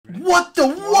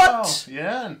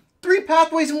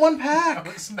pathways in one pack.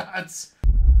 That was nuts.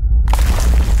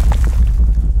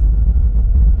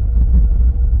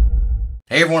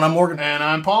 Hey everyone, I'm Morgan. And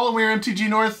I'm Paul, and we're MTG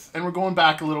North, and we're going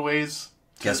back a little ways.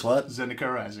 Guess what?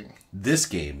 Zendikar Rising. This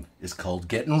game is called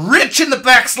Getting Rich in the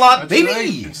Back Slot, That's baby!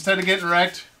 Right. Instead of getting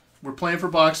wrecked, we're playing for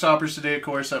box toppers today, of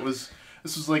course. This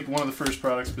was like one of the first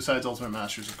products, besides Ultimate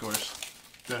Masters, of course,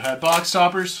 that had box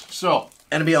toppers. So,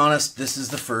 And to be honest, this is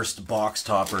the first box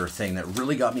topper thing that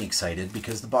really got me excited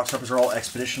because the box toppers are all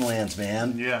expedition lands,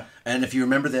 man. yeah. And if you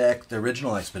remember the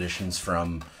original expeditions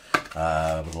from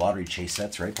the lottery chase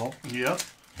sets, right, Paul? Yep.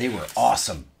 They were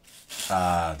awesome.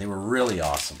 They were really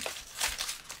awesome.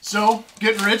 So,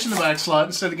 getting rich in the back slot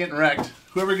instead of getting wrecked.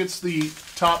 Whoever gets the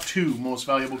top 2 most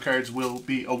valuable cards will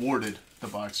be awarded the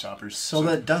box toppers. So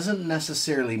that doesn't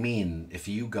necessarily mean if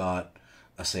you got,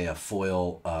 say, a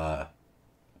foil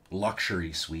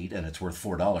luxury suite and it's worth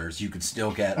 $4, you could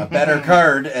still get a better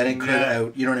card and it could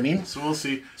out. You know what I mean? So we'll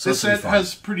see. So this set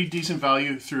has pretty decent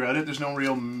value throughout it. There's no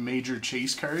real major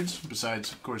chase cards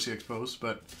besides, of course, the Expos.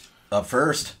 But up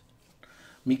first,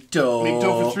 Mikto.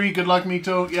 Mikto for 3. Good luck,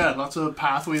 Mikto. Yeah, lots of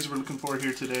pathways we're looking for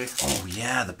here today. Oh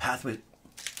yeah, the pathway.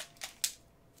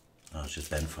 Oh, it's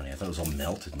just been funny. I thought it was all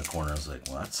melted in the corner. I was like,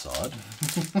 well, that's odd.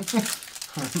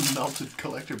 Melted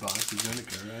collector box is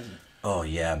Zendikar, right? Oh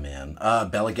yeah, man.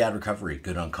 Belagad Recovery,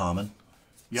 good uncommon.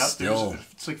 Yep, Still,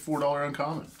 it's like $4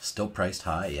 uncommon. still priced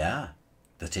high, yeah.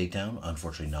 The takedown,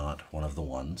 unfortunately not one of the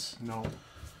ones. No.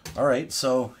 All right,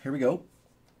 so here we go.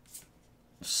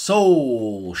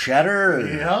 Soul Shatter.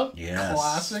 Yep. Yes.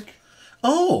 Classic.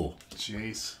 Oh,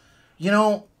 Jace. you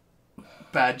know,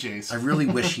 Bad Jace. I really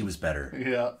wish he was better.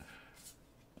 Yeah.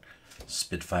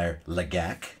 Spitfire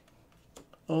Lagak.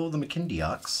 Oh, the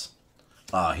McKindiox.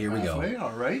 Ah, here we Pathway, go.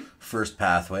 all right. First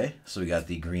pathway. So we got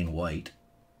the green-white.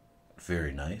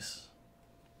 Very nice.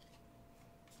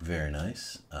 Very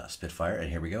nice. Spitfire, and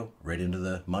here we go. Right into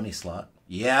the money slot.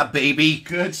 Yeah, baby.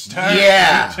 Good start.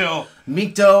 Yeah. Mikto.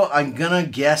 Mikto, I'm going to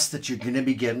guess that you're going to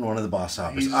be getting one of the boss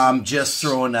hoppers. He's I'm just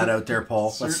throwing that out there, Paul.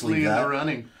 Let's Certainly leave in that. the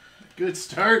running. Good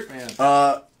start, man.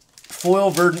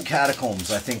 Foil Verdant Catacombs.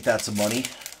 I think that's a money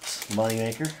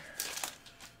maker.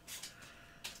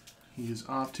 He is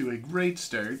off to a great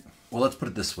start. Well, let's put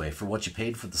it this way. For what you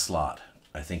paid for the slot,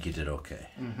 I think you did okay.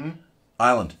 Mm-hmm.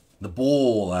 Island. The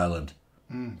Bowl Island.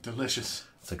 Delicious.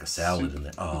 It's like a salad in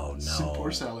there. Oh, no. Soup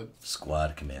or salad.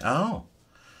 Squad Command. Oh.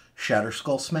 Shatter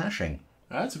Skull Smashing.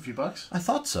 That's a few bucks. I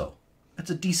thought so. It's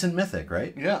a decent mythic,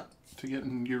 right? Yeah. To get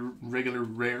in your regular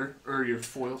rare or your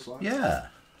foil slot. Yeah.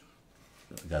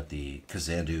 We got the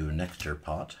Kazandu Nectar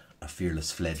Pot. A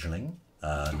Fearless Fledgling.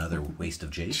 Another Waste of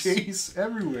Jace. Jace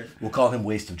everywhere. We'll call him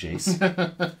Waste of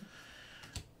Jace.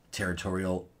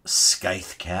 Territorial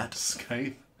Scythe Cat.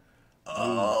 Skype.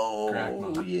 Oh,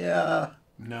 Grakmaw. yeah.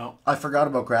 No. I forgot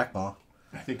about Grakmaw.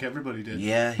 I think everybody did.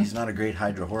 Yeah, he's not a great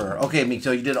Hydra horror. Okay,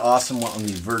 Mikto, you did awesome on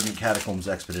the Verdant Catacombs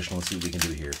Expedition. Let's see what we can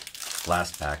do here.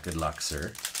 Last pack. Good luck,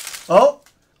 sir. Oh!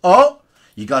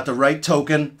 You got the right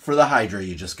token for the Hydra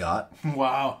you just got.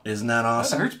 Wow. Isn't that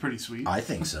awesome? That hurts pretty sweet. I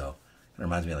think so. It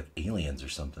reminds me of like aliens or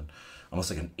something. Almost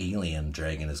like an alien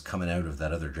dragon is coming out of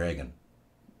that other dragon.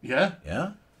 Yeah.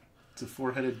 Yeah? It's a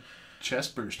 4-headed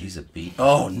chest burster. He's a beat.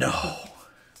 Oh, no.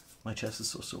 My chest is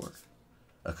so sore.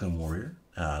 Akun Warrior.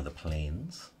 The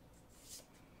Plains.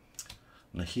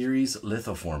 Nahiri's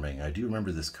Lithoforming. I do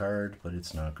remember this card, but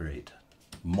it's not great.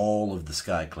 Maul of the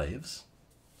Skyclaves.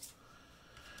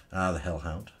 The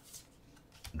Hellhound.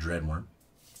 Dreadworm.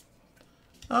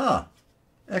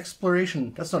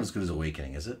 Exploration. That's not as good as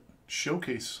Awakening, is it?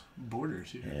 Showcase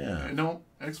borders. Yeah. No.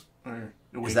 Is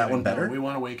that one better? No, we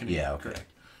want Awakening. Yeah, okay.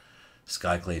 Correct.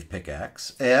 Skyclave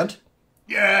Pickaxe. And...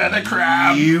 Yeah, the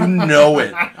crab. You know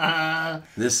it.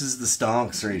 This is the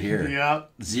stonks right here. Yeah.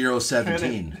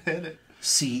 017. Hit it.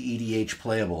 CEDH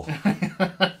playable.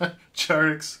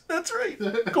 Charix. That's right.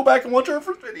 Go back and watch our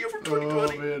first video from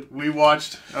 2020. Oh, man. We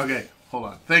watched. Okay, hold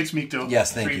on. Thanks, Mikto.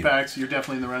 Yes, thank 3 you. packs. You're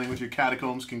definitely in the running with your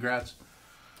Catacombs. Congrats.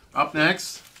 Up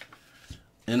next.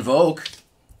 Invoke.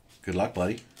 Good luck,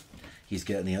 buddy. He's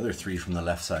getting the other 3 from the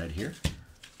left side here.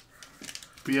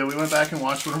 But yeah, we went back and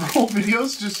watched one of our old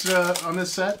videos just on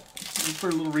this set for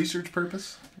a little research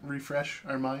purpose. Refresh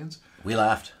our minds. We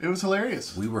laughed. It was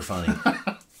hilarious. We were funny.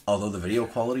 Although the video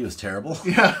quality was terrible,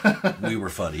 Yeah. we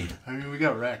were funny. I mean, we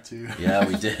got wrecked, too. Yeah,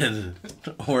 we did.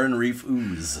 Horn Reef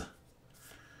Ooze.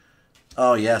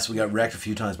 Oh, yes, we got wrecked a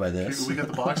few times by this. We got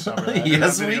the box stopper. That,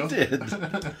 Yes, that we video.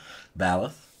 did.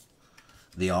 Baloth.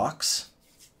 The Ox.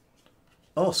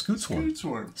 Oh, Scoot Swarm. Scoot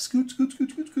Swarm. Scoot, scoot,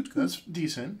 scoot, scoot, scoot, scoot. That's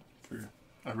decent for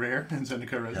a rare in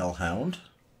Zendikar. Right? Hellhound.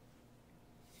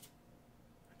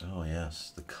 Oh,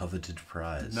 yes. The coveted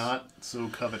prize. Not so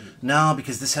coveted. No,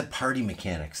 because this had party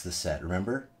mechanics, this set,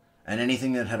 remember? And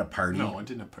anything that had a party. No, it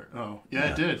didn't have party. Oh,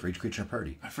 yeah, it did. For each creature in a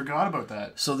party. I forgot about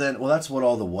that. So then, well, that's what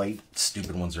all the white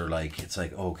stupid ones are like. It's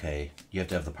like, okay, you have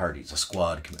to have the parties. A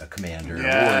squad, a commander,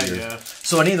 warriors. Yeah.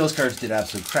 So any of those cards did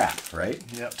absolute crap, right?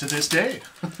 Yep, to this day.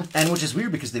 And which is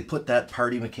weird because they put that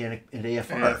party mechanic in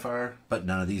AFR. AFR. But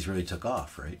none of these really took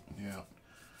off, right? Yeah.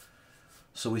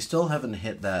 So we still haven't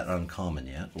hit that uncommon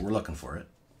yet, but we're looking for it.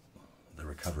 The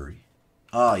recovery.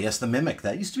 Ah, yes, the mimic.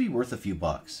 That used to be worth a few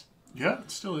bucks. Yeah,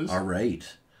 it still is. All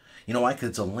right. You know why? Because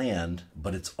it's a land,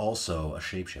 but it's also a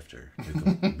shapeshifter.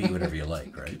 You can be whatever you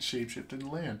like, right? It's shapeshifted into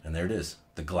land. And there it is.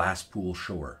 The glass pool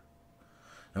shore.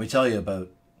 Let me tell you about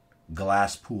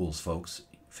glass pools, folks.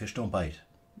 Fish don't bite.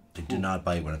 They do not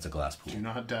bite when it's a glass pool. Do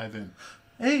not dive in.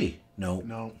 Hey! No.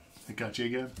 No. It got you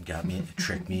again? Got me. It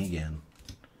tricked me again.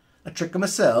 I tricked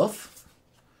myself.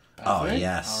 Pathway? Oh,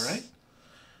 yes. All right.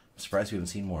 I'm surprised we haven't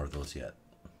seen more of those yet.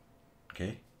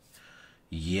 Okay.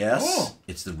 Yes. Oh.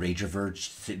 It's the Rage of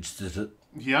Urge.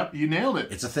 Yep, you nailed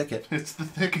it. It's a thicket. It's the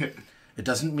thicket. It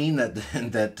doesn't mean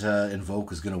that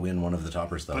Invoke is going to win one of the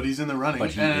toppers, though. But he's in the running.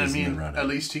 But he and is I mean, in the running. at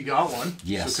least he got one.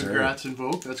 Yes, so congrats,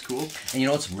 Invoke. That's cool. And you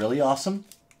know what's really awesome?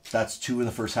 That's 2 in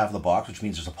the first half of the box, which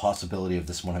means there's a possibility of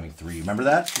this one having 3. Remember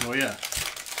that? Oh, yeah.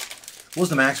 What was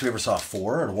the max we ever saw?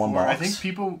 4 out of one box? I think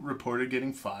people reported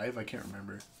getting 5. I can't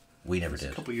remember. We never It's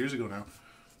did. a couple years ago now.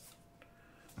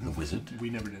 The Wizard?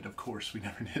 We never did. Of course, we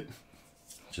never did.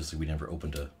 Just like we never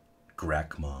opened a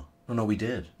Grakma. Oh, no, we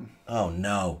did. Oh,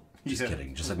 no. Just Yeah.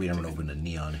 kidding. Just like we never opened a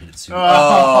Neon Hitotsu.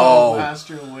 Oh!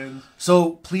 Master wins.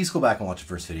 So please go back and watch the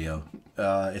first video.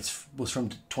 It was from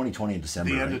 2020 in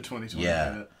December. The end right? of 2020.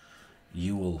 Yeah.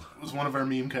 You will It was one of our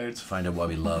meme cards. find out why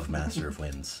we love Master of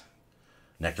Winds.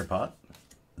 Nectar Pot.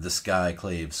 The Sky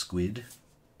Clave Squid.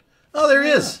 Oh, there he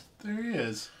is. There he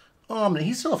is.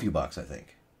 He's still a few bucks, I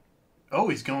think. Oh,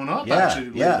 he's going up Yeah, actually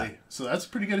lately. yeah. So that's a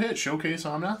pretty good hit. Showcase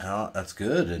Omnath. Oh, that's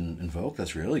good. And Invoke,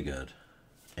 that's really good.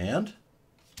 And?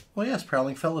 Well, yes,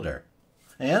 Prowling Felidar.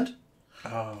 And?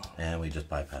 Oh. And we just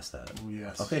bypassed that. Oh,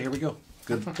 yes. Okay, here we go.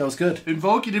 Good. That was good.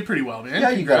 Invoke, you did pretty well, man. Yeah,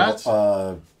 you Congrats.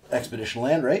 got Expedition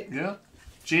Land, right? Yeah.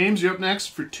 James, you're up next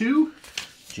for 2.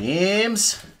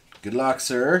 James, good luck,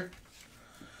 sir.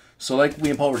 So, like we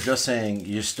and Paul were just saying,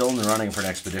 you're still in the running for an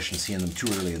expedition, seeing them too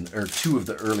early, or 2 of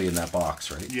the early in that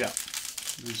box, right? Yeah.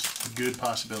 There's a good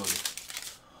possibility.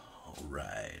 All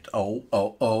right. Oh,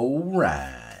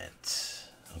 right.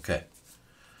 Okay.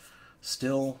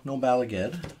 Still no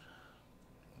Balaged.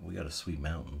 We got a sweet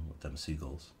mountain with them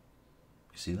seagulls.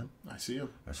 You see them? I see him.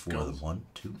 There's 4 of them. 1,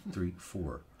 2, 3,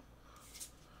 4.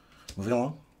 Moving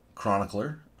along.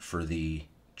 Chronicler for the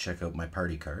check out my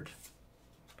party card.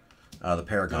 The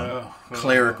Paragon.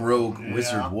 Cleric, Rogue, yeah.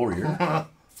 Wizard, Warrior.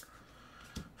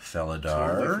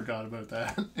 Felidar. Totally forgot about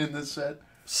that in this set.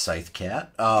 Scythe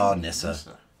Cat. Oh,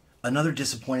 Nissa. Another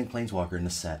disappointing Planeswalker in the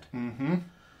set. Mm-hmm.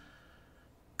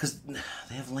 Because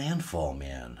they have Landfall,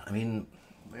 man. I mean...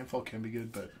 Landfall can be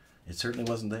good, but... It certainly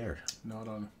wasn't there. Not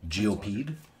on...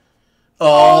 Geopede.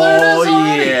 Oh, there it is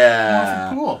already. Yeah.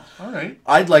 Oh, cool. All right.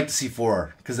 I'd like to see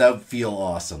 4, because that would feel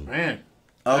awesome. Man.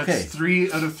 Okay. That's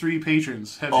 3 out of 3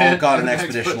 patrons have All hit got an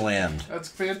Expedition Land. That's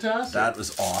fantastic. That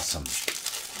was awesome.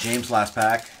 James, last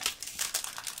pack.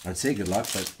 I'd say good luck,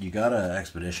 but you got an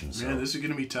Expedition, so... Man, this is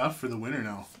going to be tough for the winner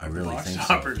now. I really Box think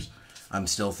toppers. so. I'm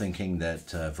still thinking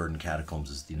that Verdant Catacombs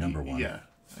is the number 1. Yeah,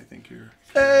 I think you're...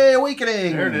 Hey,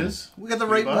 Awakening! There it is. We got the $3.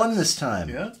 right one this time.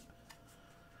 Yeah.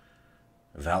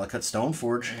 Valakut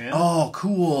Stoneforge. And oh,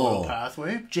 cool.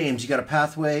 Pathway. James, you got a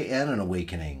Pathway and an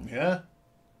Awakening. Yeah.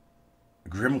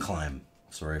 Grim Climb.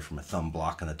 Sorry for my thumb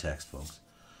blocking the text, folks.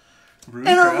 Ruin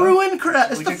And Crowd. a Ruin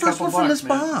Crowd. It's Like the a first couple one from this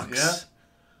bucks, man. box. Yeah.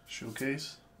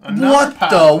 Showcase. What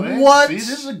Pathway. the what? See, this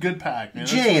is a good pack, man.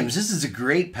 James, this is a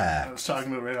great I pack. was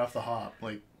talking about right off the hop.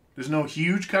 Like, there's no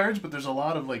huge cards, but there's a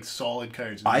lot of like solid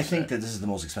cards. In I this think set. that this is the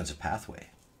most expensive Pathway.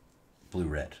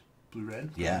 Blue-red.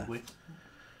 Blue-red. Yeah. Probably.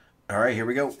 All right, here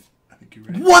we go. I think you're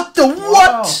right. What the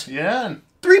what? Wow. Yeah.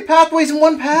 3 Pathways in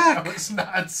one That pack. was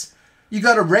nuts. You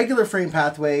got a regular frame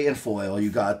Pathway in foil.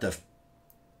 You got the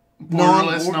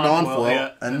Borderless, non-foil.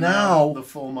 yeah. And now... the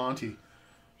full Monty.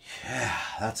 Yeah,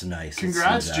 that's nice.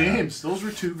 Congrats, Let's see that. James. Those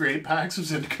were 2 great packs of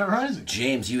Zendikar Rising.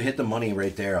 James, you hit the money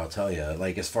right there, I'll tell you.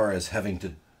 Like, as far as having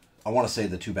to... I want to say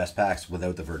the 2 best packs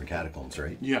without the Verdant Catacombs,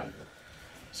 right? Yeah.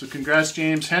 So congrats,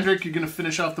 James. Hendrick, you're going to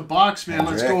finish off the box, man.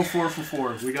 Let's go Hendrick. 4 for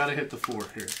 4. We got to hit the 4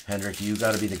 here. Hendrick, you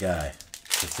got to be the guy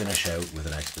to finish out with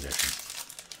an Expedition.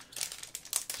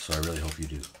 So I really hope you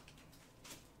do.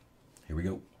 Here we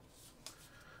go.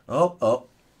 Oh.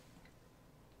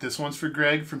 This one's for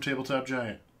Greg from Tabletop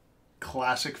Giant.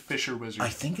 classic Fisher Wizard. I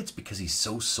think it's because he's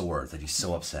so sore that he's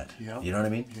so upset. Yeah. You know what I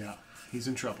mean? Yeah. He's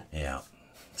in trouble. Yeah.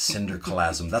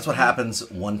 Cinderclasm. That's what happens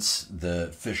once the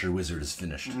Fisher Wizard is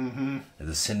finished. Mm-hmm.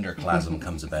 The Cinderclasm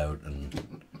comes about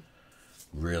and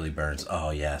really burns. Oh,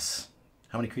 yes.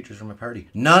 How many creatures from my party?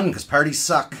 None, because parties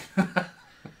suck.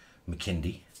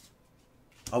 McKindy.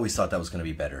 Always thought that was going to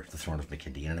be better. The Throne of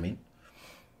McKindy. You know what I mean?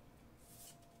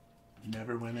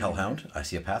 Never went Hellhound. I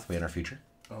see a pathway in our future.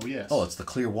 Oh, yes. Oh, it's the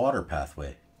clear water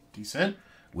pathway. Decent.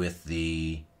 With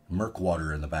the murk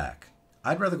water in the back.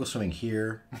 I'd rather go swimming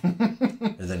here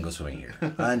than go swimming here.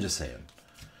 I'm just saying.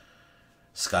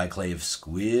 Skyclave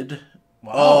Squid.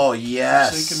 Wow. Oh, yes.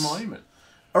 Forsaken Monument.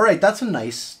 All right, that's a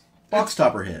nice box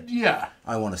topper hit. Yeah.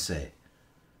 I want to say.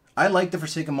 I like the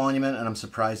Forsaken Monument, and I'm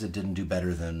surprised it didn't do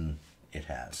better than it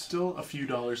has. Still a few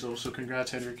dollars, though, so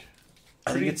congrats, Hendrik.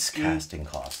 I think its casting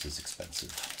cost is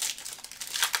expensive.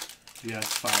 Yeah,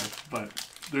 it's $5, but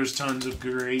there's tons of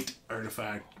great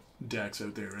artifact decks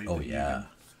out there, right? Oh, yeah.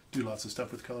 Do lots of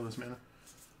stuff with colorless mana.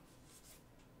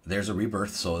 There's a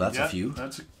rebirth, so that's a few.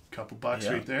 That's a couple bucks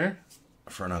right there.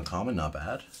 For an uncommon, not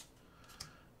bad.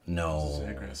 No.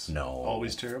 Zagreus. No.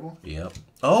 Always terrible. Yep.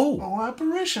 Oh! Oh,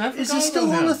 Apparition. I forgot Is it still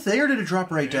about on the him. thing, or did it drop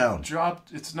right down?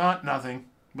 Dropped. It's not nothing,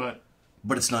 but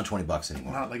It's not $20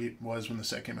 anymore. not like it was when the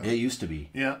set came out. It used to be.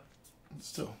 Yeah.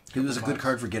 Still. It was a good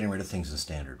card for getting rid of things in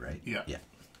Standard, right? Yeah. Yeah.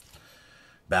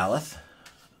 Baloth.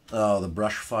 Oh, the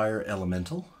Brushfire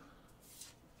Elemental.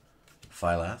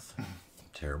 Phylath.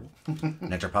 Terrible.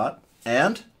 Nectarpot.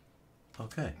 And?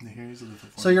 Okay. Here's a little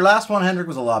So your last one, Hendrik,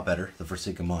 was a lot better. The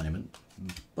Forsaken Monument.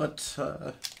 But,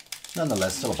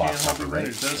 nonetheless, still a box topper, right?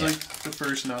 That was like the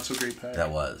first not so great pack.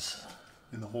 That was.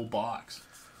 In the whole box.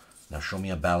 Now show me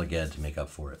a Balagad to make up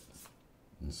for it.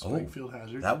 Spikefield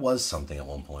Hazard. That was something at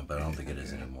one point, but I don't think it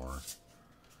is anymore.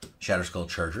 Shatterskull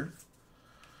Charger.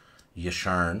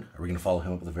 Yasharn. Are we going to follow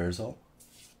him up with a Verizal?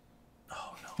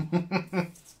 Oh, no.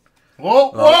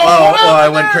 Whoa! I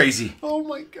went crazy. Oh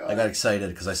my god. I got excited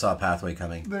because I saw a pathway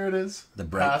coming. There it is. The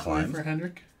Bright Pathway Climb. for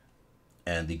Hendrik.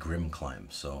 And the Grim Climb,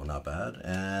 so not bad.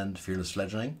 And Fearless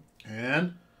Fledgling.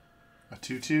 And a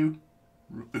 2/2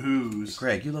 Ooze.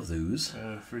 Greg, you love the Ooze.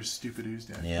 For stupid Ooze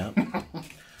deck. Yeah.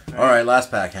 All right,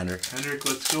 last pack, Hendrik. Hendrik,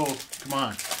 let's go. Come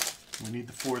on. We need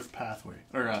the 4th pathway.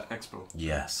 Or Expo.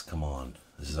 Yes, come on.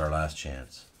 This is our last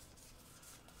chance.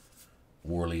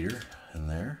 War Leader in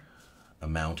there. A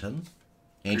Mountain.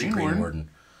 Ancient Green Warden.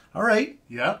 All right.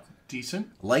 Yep. Decent.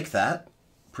 Like that.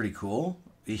 Pretty cool.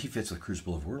 He fits with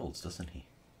Crucible of Worlds, doesn't he?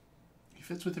 He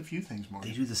fits with a few things more.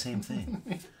 They do the same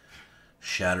thing.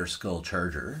 Shatterskull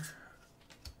Charger.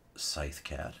 Scythe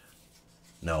Cat.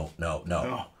 No.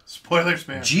 Oh, spoilers,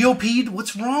 man. Geopede?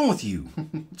 What's wrong with you?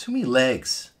 Too many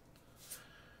legs.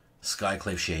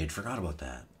 Skyclave Shade. Forgot about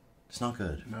that. It's not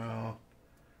good. No.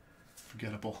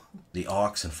 Forgettable. The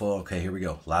Ox and Foe. Okay, here we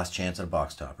go. Last chance at a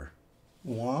box topper.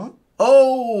 What?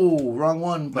 Oh, wrong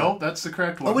one. But... Nope, that's the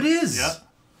correct one. Oh, it is? Yep.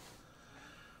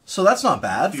 So that's not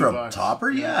bad for a bucks. topper,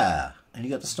 yeah. And you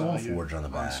got the Stone You Forge on the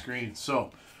back. screen.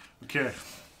 So, okay.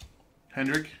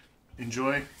 Hendrik,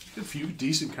 enjoy. A few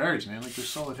decent cards, man. Like, they're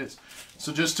solid hits.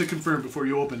 So just to confirm before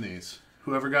you open these,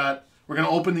 we're going to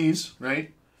open these,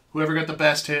 right? Whoever got the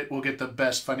best hit will get the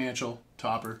best financial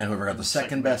topper. And whoever got the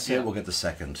second best hit will get the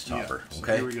second topper. So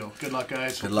okay? here we go. Good luck,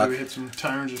 guys. Good Hopefully luck. we hit some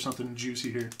Tyrants or something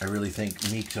juicy here. I really think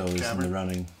Mikto is in the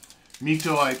running.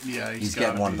 Mikto, he's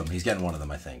getting one of them. He's getting one of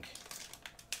them, I think.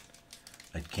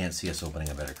 I can't see us opening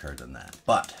a better card than that.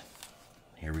 But,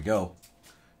 here we go.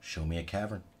 Show me a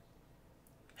cavern.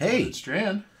 Hey!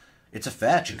 Strand. It's a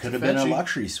fetch. It could have been a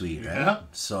luxury suite, right? Yeah.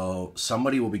 So,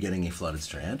 somebody will be getting a Flooded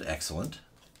Strand. Excellent.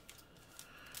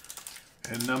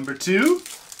 And number 2.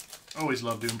 Always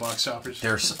love doing box toppers.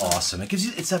 They're awesome. It gives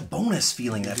you, it's that bonus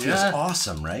feeling that feels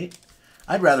awesome, right?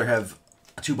 I'd rather have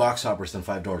 2 box toppers than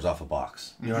 $5 off a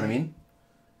box. You know what I mean?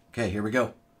 Okay, here we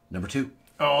go. Number 2.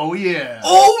 Oh, yeah.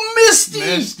 Oh, Misty!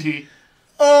 Misty.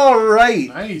 All right.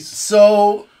 Nice.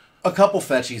 So, a couple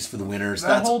fetchies for the winners.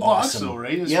 That's whole box, awesome. though,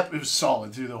 right? It was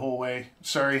solid through the whole way.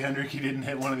 Sorry, Hendrik, you didn't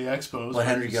hit one of the expos. Well,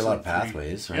 Hendrik got a lot of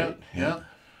pathways, right? Yeah.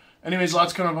 Anyways,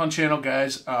 lots coming up on channel,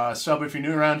 guys. Sub if you're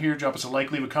new around here. Drop us a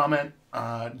like, leave a comment.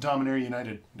 Dominaria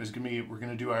United. We're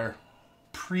gonna do our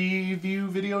preview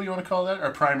video. You want to call that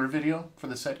our primer video for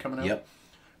the set coming out? Yep.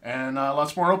 And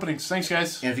lots more openings. Thanks,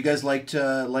 guys. And if you guys liked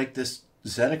this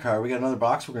Zendikar, we got another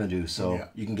box we're gonna do, so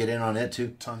you can get in on it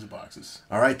too. Tons of boxes.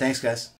 All right, thanks, guys.